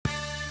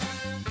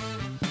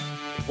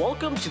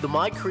Welcome to the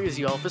My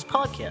Crazy Office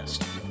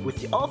podcast with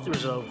the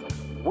authors of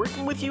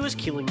Working With You Is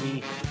Killing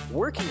Me,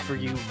 Working For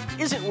You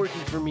Isn't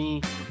Working For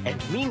Me,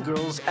 and Mean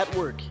Girls at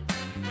Work,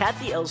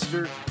 Kathy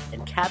Elster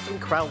and Catherine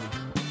Crowley.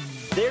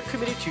 They're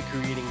committed to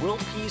creating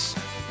world peace,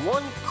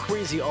 one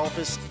crazy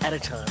office at a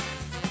time.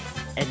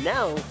 And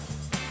now,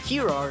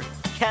 here are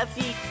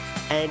Kathy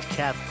and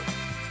Catherine.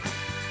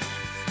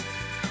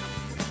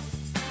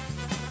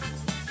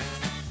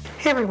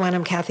 Hey everyone,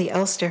 I'm Kathy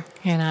Elster.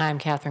 And I'm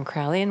Catherine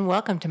Crowley, and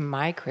welcome to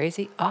My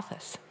Crazy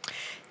Office.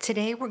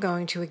 Today we're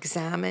going to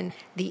examine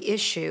the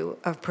issue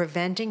of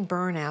preventing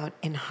burnout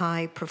in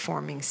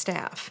high-performing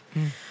staff.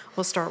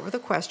 We'll start with a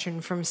question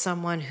from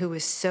someone who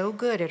is so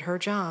good at her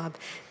job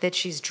that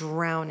she's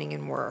drowning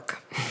in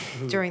work.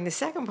 During the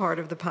second part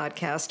of the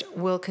podcast,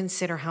 we'll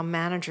consider how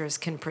managers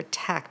can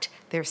protect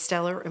their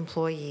stellar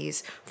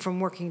employees from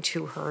working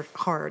too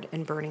hard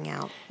and burning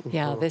out.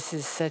 Yeah, this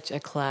is such a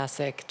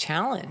classic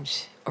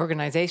challenge,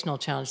 organizational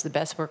challenge. The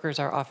best workers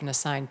are often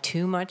assigned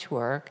too much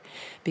work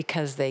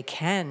because they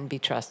can be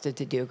trusted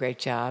to do a great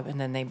job, and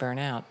then they burn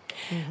out.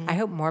 I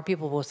hope more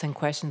people will send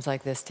questions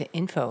like this to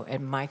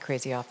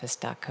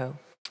info@mycrazyoffice.co.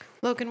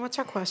 Logan, what's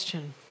our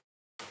question?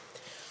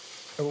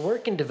 I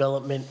work in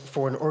development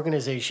for an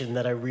organization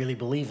that I really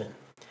believe in.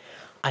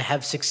 I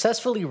have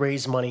successfully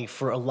raised money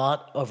for a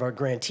lot of our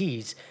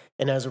grantees,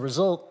 and as a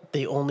result,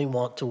 they only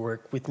want to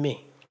work with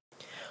me.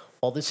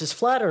 While this is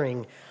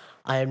flattering,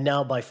 I am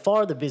now by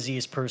far the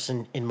busiest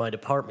person in my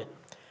department.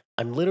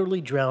 I'm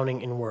literally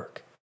drowning in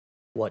work.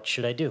 What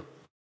should I do?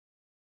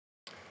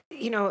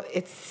 You know,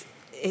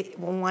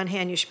 on one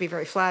hand, you should be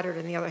very flattered.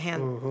 On the other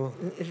hand,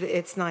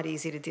 it's not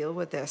easy to deal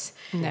with this.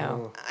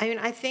 No. I mean,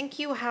 I think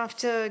you have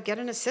to get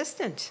an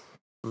assistant.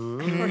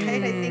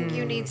 Right? I think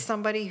you need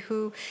somebody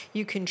who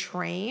you can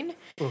train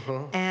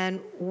and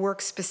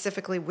work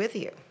specifically with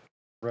you.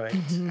 Right.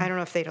 I don't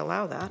know if they'd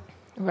allow that.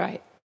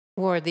 Right.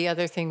 Or the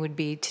other thing would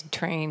be to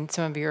train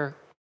some of your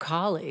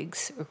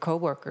colleagues or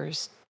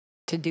coworkers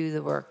to do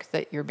the work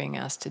that you're being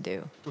asked to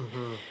do.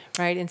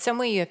 Right? In some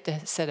way, you have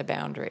to set a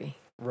boundary.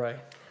 Right.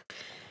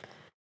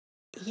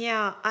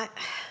 Yeah. I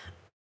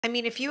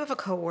mean, if you have a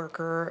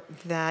coworker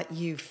that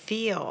you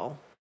feel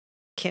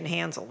can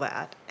handle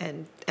that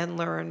and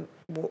learn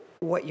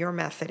what your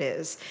method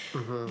is,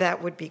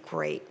 that would be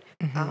great.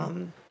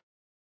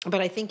 But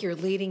I think you're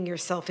leading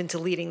yourself into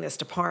leading this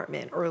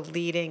department or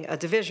leading a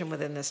division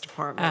within this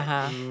department.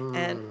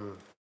 And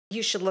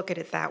you should look at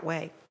it that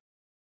way.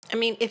 I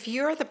mean, if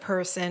you're the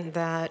person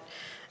that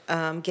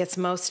gets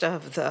most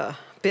of the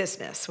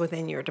business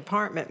within your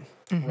department,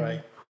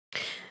 Right.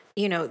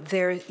 you know,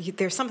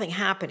 there's something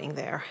happening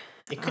there.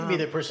 It could be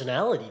their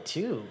personality,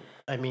 too.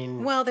 I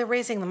mean... Well, they're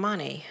raising the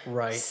money.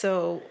 Right.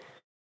 So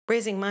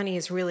raising money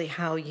is really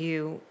how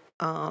you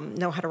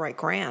know how to write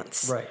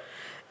grants. Right.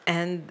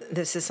 And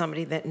this is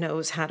somebody that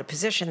knows how to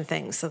position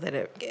things so that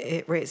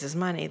it raises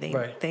money.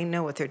 They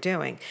know what they're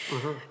doing.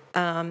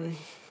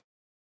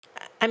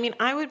 I mean,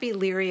 I would be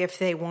leery if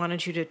they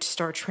wanted you to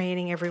start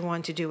training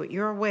everyone to do it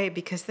your way,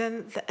 because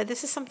then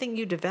this is something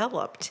you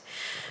developed.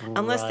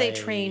 Unless they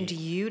trained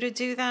you to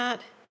do that,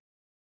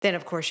 then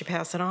of course you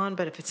pass it on.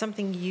 But if it's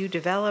something you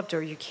developed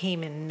or you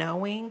came in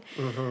knowing,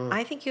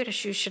 I think you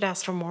should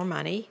ask for more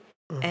money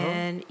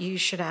and you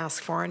should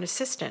ask for an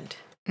assistant.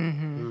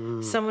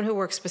 Someone who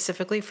works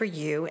specifically for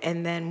you,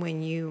 and then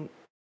when you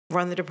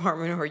run the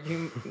department or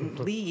you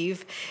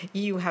leave,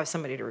 you have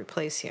somebody to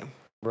replace you.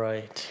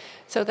 Right.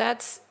 So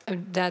that's a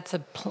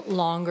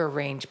longer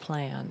range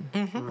plan,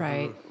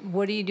 right?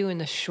 What do you do in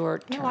the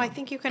short term? No, I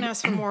think you can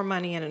ask for more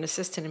money and an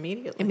assistant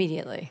immediately.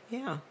 Immediately.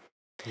 Yeah.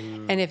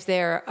 And if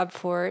they're up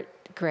for it,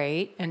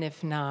 great. And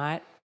if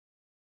not,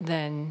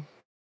 then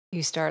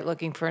you start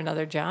looking for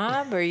another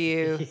job, or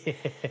you...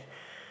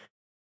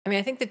 I mean,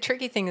 I think the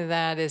tricky thing of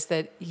that is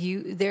that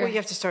you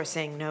have to start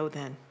saying no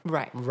then.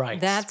 Right. Right.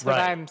 That's what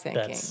I'm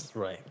thinking. That's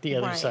right. The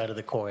other side of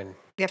the coin.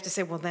 You have to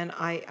say, well, then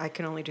I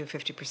can only do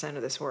 50%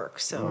 of this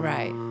work. So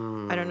right.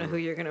 I don't know who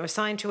you're going to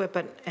assign to it,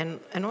 but and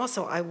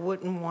also I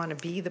wouldn't want to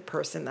be the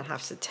person that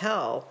has to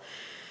tell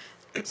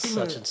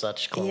such and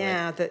such client.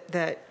 Yeah,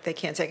 that they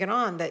can't take it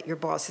on, that your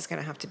boss is going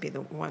to have to be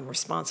the one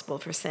responsible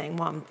for saying,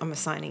 well, I'm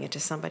assigning it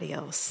to somebody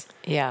else.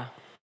 Yeah.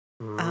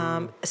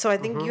 So I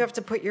think you have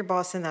to put your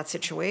boss in that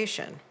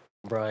situation.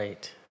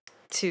 Right.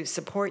 To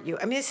support you.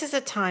 I mean, this is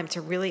a time to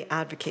really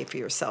advocate for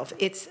yourself.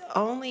 It's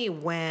only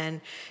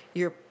when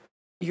you're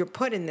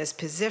put in this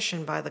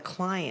position by the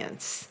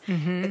clients.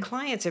 The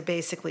clients are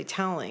basically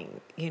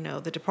telling,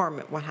 the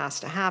department what has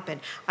to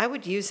happen. I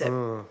would use it.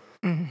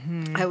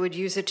 I would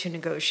use it to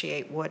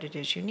negotiate what it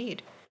is you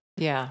need.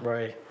 Yeah.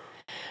 Right.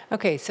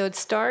 Okay, so it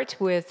starts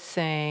with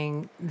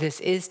saying this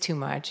is too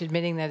much,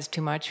 admitting that it's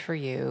too much for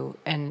you,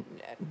 and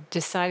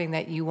deciding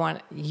that you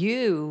want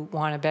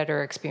a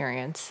better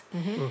experience.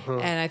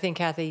 And I think,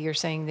 Kathy, you're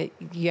saying that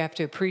you have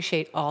to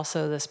appreciate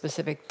also the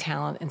specific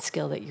talent and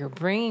skill that you're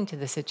bringing to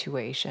the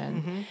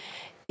situation,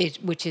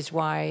 which is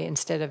why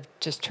instead of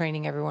just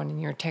training everyone in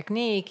your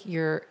technique,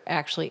 you're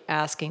actually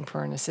asking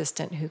for an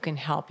assistant who can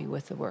help you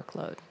with the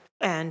workload.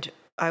 And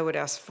I would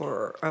ask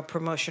for a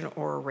promotion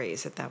or a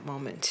raise at that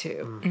moment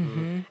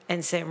too,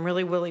 and say I'm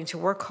really willing to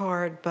work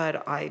hard,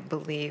 but I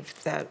believe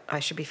that I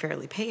should be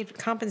fairly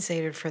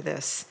compensated for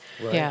this.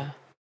 Right. Yeah.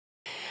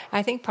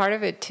 I think part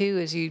of it too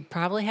is you'd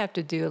probably have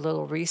to do a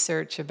little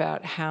research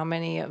about how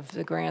many of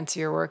the grants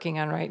you're working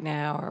on right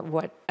now or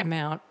what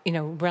amount,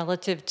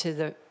 relative to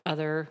the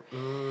other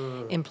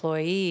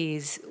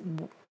employees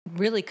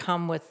really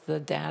come with the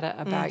data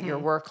about your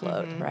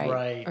workload, right?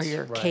 Right, Or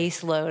your right.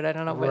 caseload. I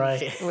don't know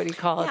Right. what do you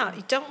call it? Yeah,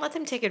 don't let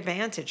them take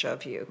advantage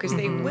of you because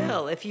they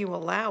will if you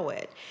allow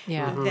it.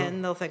 Yeah.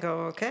 Then they'll think,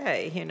 oh,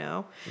 okay,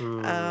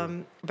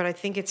 But I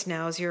think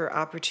now's your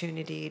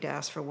opportunity to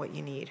ask for what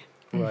you need.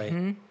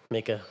 Right.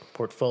 Make a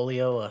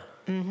portfolio, a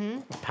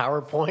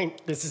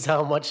PowerPoint. This is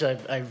how much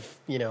I've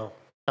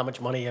how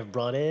much money I've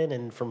brought in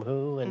and from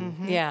who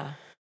and Yeah.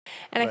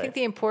 And I Right. think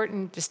the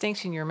important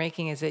distinction you're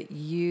making is that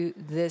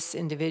this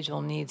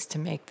individual needs to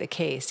make the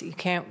case. You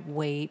can't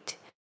wait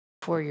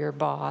for your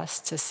boss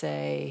to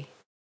say,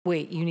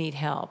 wait, you need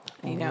help.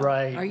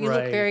 Right, Or you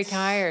look very right.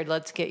 tired.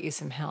 Let's get you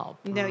some help.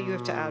 No, you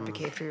have to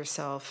advocate for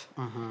yourself.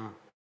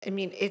 I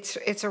mean,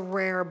 it's a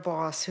rare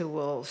boss who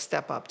will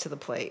step up to the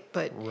plate,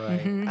 but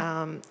right.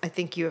 I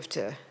think you have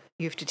to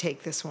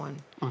take this one.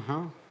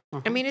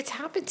 I mean, it's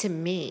happened to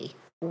me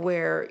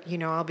where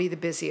I'll be the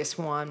busiest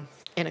one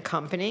in a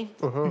company,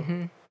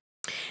 and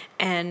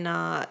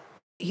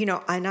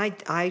and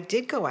I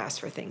did go ask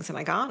for things and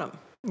I got them.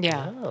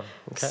 Yeah. Oh,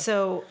 okay.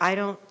 So I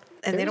don't,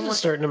 and they There's don't a want.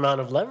 certain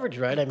amount of leverage,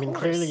 right? I mean,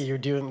 course. clearly you're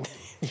doing.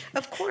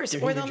 Of course,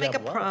 doing or your they'll make a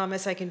job well.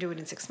 promise I can do it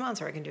in 6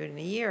 months, or I can do it in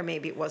a year.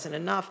 Maybe it wasn't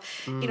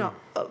enough.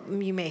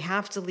 You may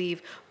have to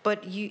leave,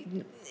 but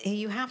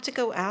you have to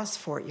go ask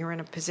for it. You're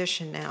in a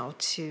position now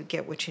to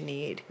get what you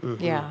need.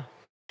 Yeah.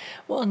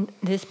 Well,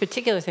 this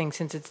particular thing,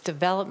 since it's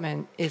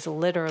development, is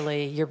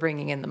literally you're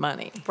bringing in the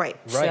money. Right.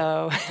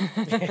 So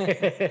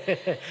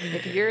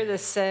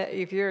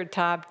if you're a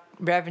top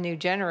revenue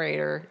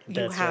generator,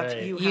 That's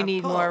right. you have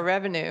need pull. more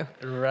revenue.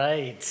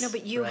 Right. No,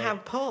 but you right.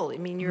 have pull. I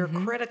mean, you're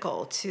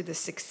critical to the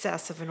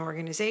success of an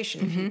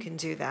organization if you can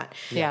do that.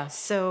 Yeah.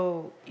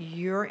 So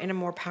you're in a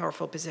more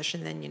powerful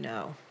position than you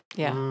know.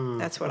 Yeah.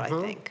 That's what I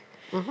think.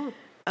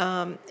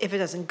 If it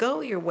doesn't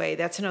go your way,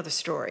 that's another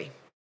story.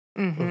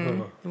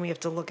 And we have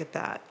to look at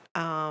that.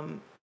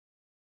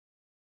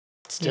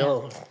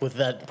 Still, with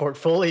that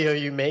portfolio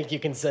you make, you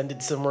can send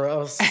it somewhere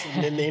else.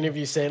 And in the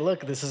interview, say,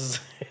 "Look, this is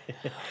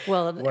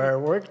Well, where I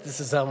worked. This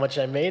is how much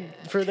I made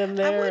for them I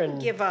there." wouldn't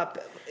And give up,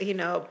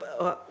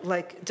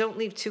 don't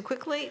leave too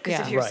quickly, because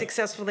Yeah. if you're Right.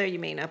 successful there, you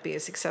may not be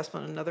as successful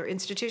in another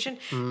institution.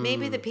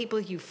 Maybe the people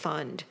you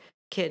fund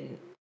can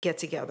get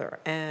together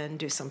and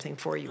do something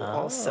for you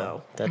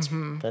also.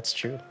 that's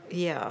true.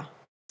 Yeah.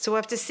 So we'll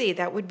have to see.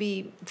 That would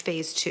be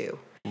phase 2.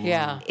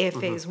 yeah. If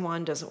phase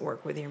 1 doesn't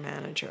work with your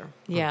manager.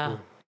 Yeah.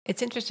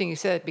 It's interesting you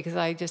said it because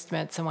I just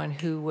met someone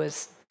who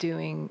was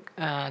doing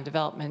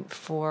development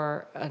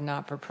for a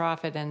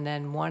not-for-profit, and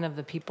then one of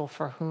the people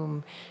for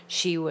whom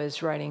she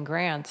was writing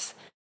grants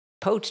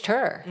poached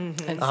her and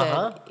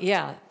said,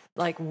 yeah,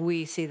 like,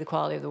 we see the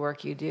quality of the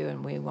work you do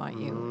and we want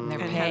you. And they're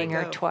And how'd it paying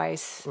her go?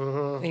 twice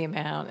the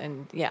amount.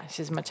 And yeah,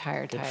 she's much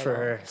higher title. for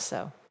her.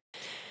 So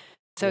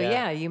Yeah.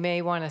 yeah, you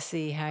may want to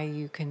see how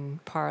you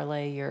can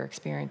parlay your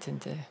experience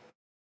into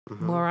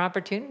more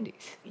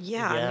opportunities.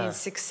 Yeah, I Yeah. mean,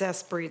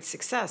 success breeds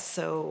success,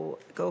 so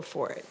go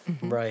for it.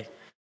 Right.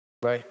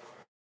 Right.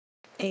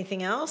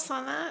 Anything else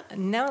on that?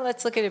 Now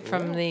let's look at it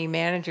from the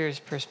manager's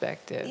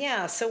perspective.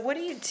 Yeah, so what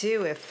do you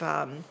do if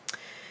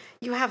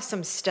you have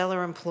some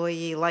stellar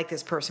employee like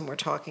this person we're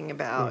talking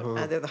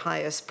about? They're the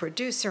highest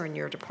producer in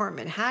your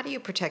department. How do you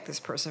protect this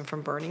person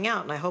from burning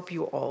out? And I hope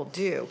you all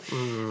do.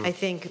 I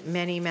think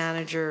many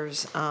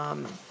managers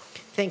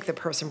think the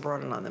person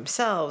brought it on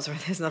themselves or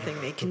there's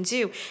nothing they can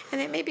do. And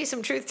there may be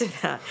some truth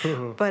to that.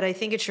 But I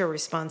think it's your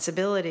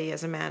responsibility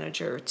as a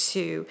manager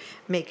to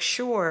make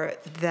sure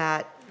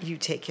that you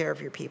take care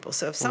of your people.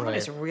 So if someone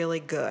is really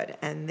good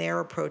and they're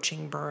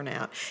approaching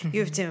burnout, you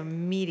have to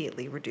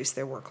immediately reduce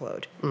their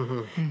workload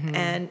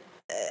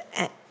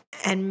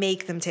and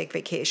make them take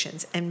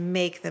vacations and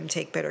make them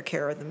take better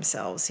care of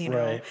themselves.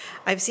 Right.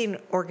 I've seen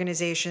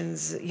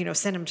organizations,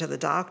 send them to the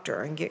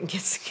doctor and get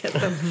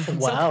them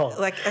Wow.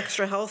 like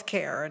extra health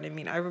care. And I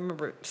mean, I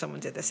remember someone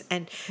did this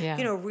and,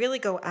 really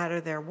go out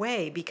of their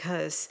way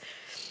because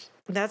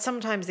that's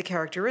sometimes the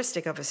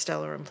characteristic of a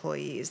stellar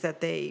employee is that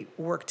they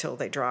work till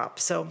they drop.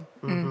 So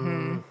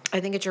I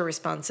think it's your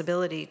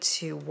responsibility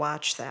to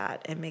watch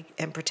that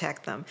and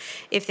protect them.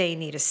 If they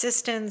need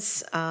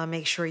assistance,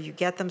 make sure you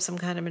get them some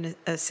kind of an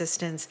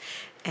assistance.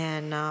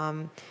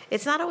 And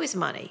it's not always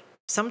money.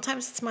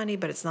 Sometimes it's money,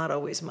 but it's not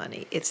always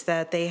money. It's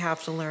that they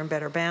have to learn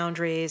better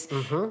boundaries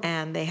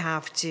and they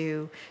have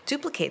to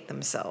duplicate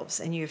themselves,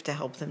 and you have to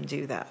help them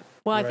do that.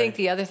 Well, I think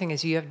the other thing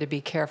is you have to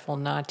be careful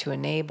not to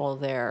enable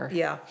their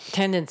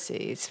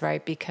tendencies,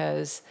 right?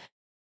 Because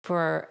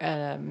for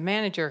a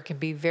manager, it can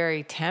be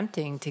very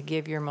tempting to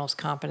give your most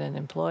competent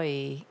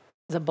employee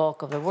the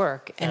bulk of the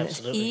work. And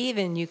Absolutely.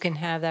 even you can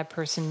have that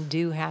person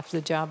do half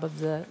the job of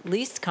the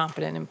least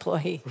competent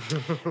employee.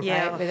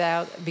 Yeah.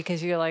 Right?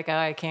 Because you're like, oh,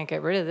 I can't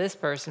get rid of this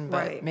person,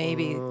 but Right.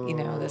 maybe,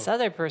 this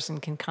other person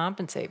can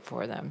compensate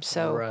for them.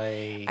 So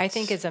Right. I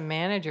think as a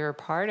manager,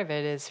 part of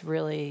it is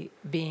really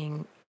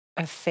being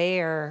a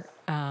fair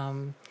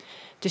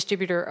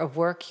distributor of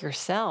work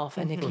yourself.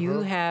 And if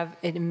you have,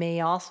 it may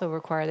also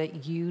require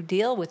that you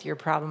deal with your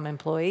problem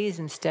employees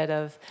instead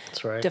of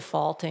That's right.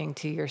 defaulting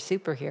to your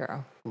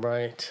superhero.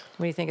 Right.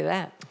 What do you think of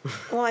that?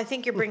 Well, I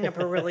think you're bringing up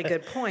a really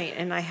good point,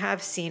 and I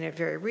have seen it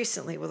very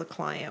recently with a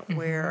client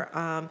where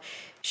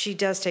she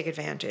does take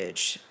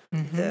advantage.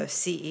 The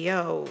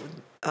CEO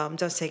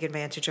does take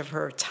advantage of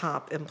her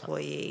top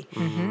employee,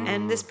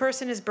 and this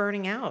person is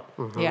burning out,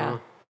 Yeah.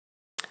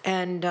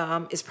 and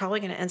is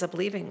probably going to end up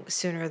leaving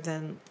sooner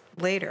than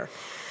later.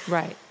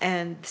 Right.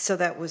 And so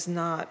that was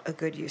not a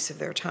good use of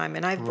their time.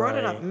 And I've brought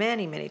it up Right.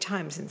 many, many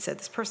times and said,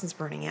 this person's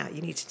burning out.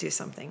 You need to do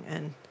something.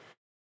 And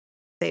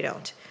they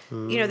don't.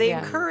 They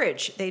Yeah.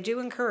 do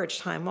encourage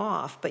time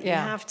off, but you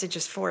Yeah. have to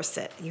just force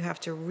it. You have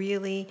to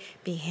really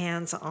be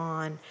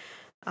hands-on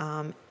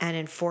and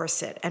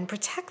enforce it and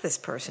protect this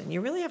person.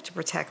 You really have to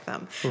protect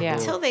them Yeah.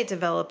 until they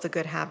develop the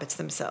good habits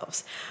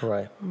themselves.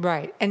 Right.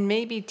 Right. And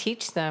maybe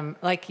teach them,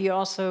 like you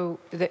also,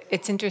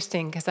 it's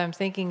interesting because I'm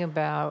thinking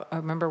about, I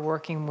remember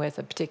working with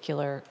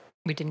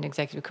we did an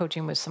executive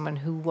coaching with someone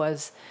who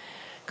was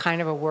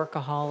kind of a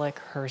workaholic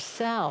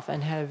herself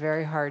and had a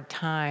very hard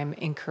time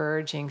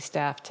encouraging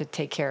staff to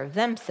take care of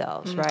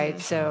themselves, right?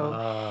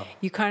 So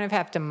you kind of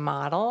have to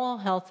model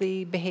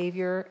healthy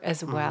behavior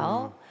as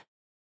well.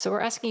 So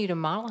we're asking you to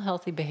model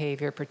healthy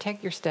behavior,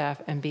 protect your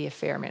staff, and be a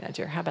fair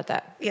manager. How about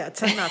that? Yeah,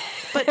 it's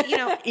enough. But,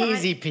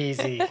 Easy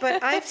peasy.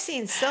 But I've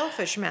seen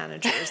selfish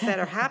managers that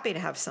are happy to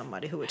have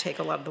somebody who would take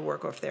a lot of the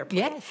work off their plate.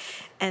 Yes.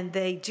 And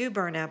they do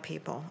burn out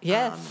people.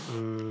 Yes.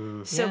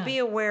 So Yeah. be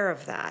aware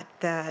of that,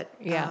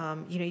 Yeah.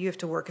 you have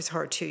to work as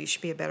hard too. You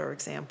should be a better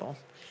example.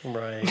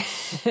 Right.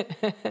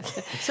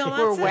 So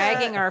We're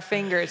wagging our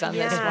fingers on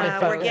this one. Yeah,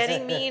 folks. we're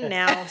getting mean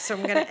now, so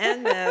I'm going to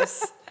end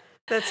this.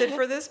 That's it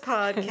for this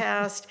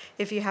podcast.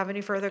 If you have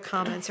any further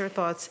comments or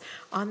thoughts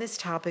on this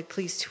topic,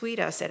 please tweet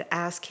us at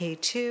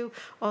AskK2.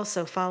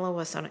 Also, follow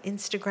us on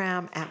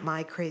Instagram at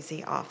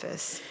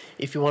MyCrazyOffice.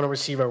 If you want to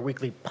receive our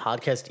weekly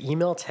podcast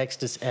email,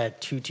 text us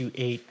at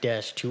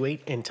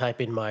 228-28 and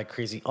type in My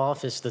Crazy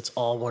Office. That's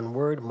all one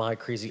word, My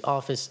Crazy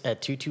Office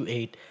at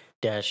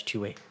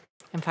 228-28.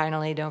 And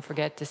finally, don't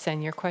forget to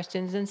send your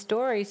questions and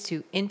stories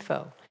to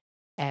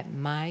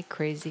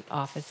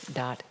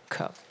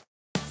info@mycrazyoffice.co.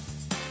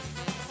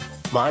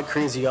 My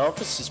Crazy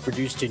Office is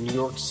produced in New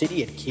York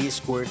City at K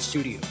Squared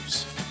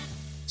Studios.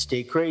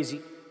 Stay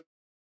crazy.